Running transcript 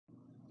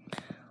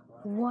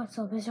What's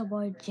up? It's your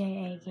boy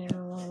J.A.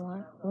 Gamer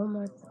 101.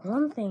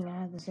 One thing I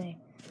have to say.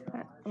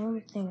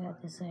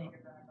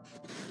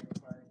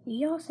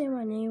 Y'all say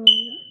my name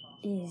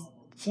is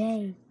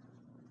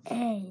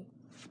J.A.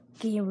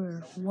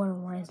 Gamer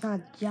 101. It's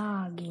not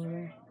Ja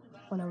Gamer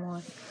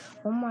 101.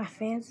 One of my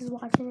fans is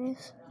watching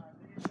this,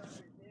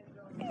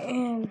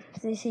 and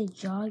they say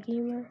Ja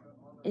Gamer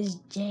is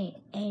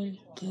J.A.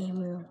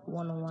 Gamer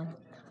 101.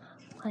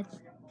 But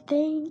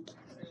thank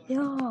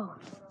y'all.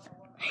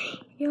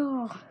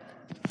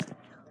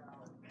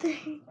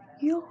 Thank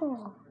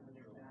y'all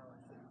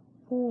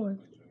for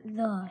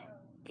the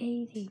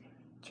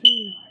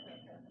 82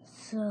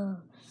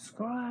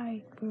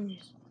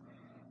 subscribers.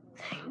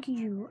 Thank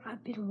you.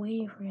 I've been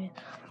waiting for it.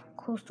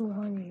 Close to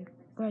 100.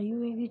 Bro, you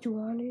made me to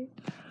 100?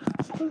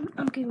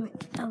 I'm giving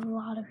a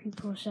lot of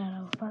people a shout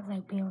out. If I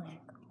like being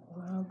like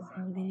around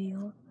behind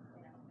video,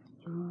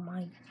 you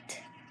might.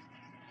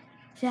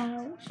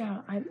 Shout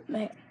out. I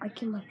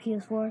get my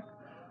PS4.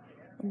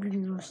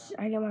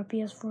 I get my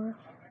PS4.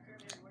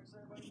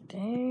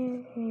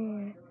 Damn.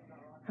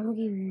 I'm gonna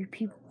give you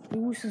people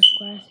who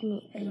subscribe to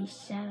me a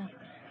shout out.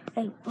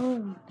 Hey,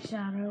 boom,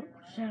 shout out.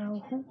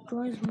 Who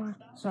joins my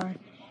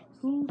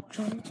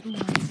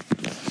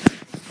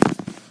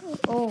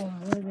oh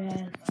my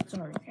bad.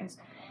 Sorry guys.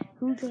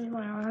 Who joins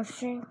my live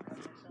stream?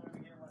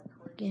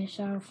 Get a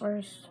shout out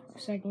first,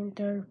 second,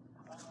 third.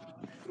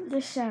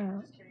 Just shout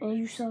out. And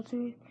you sub to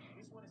me,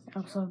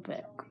 I'll sub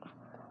back.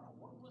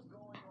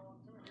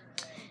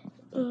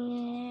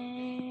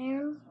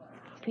 And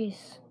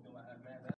peace.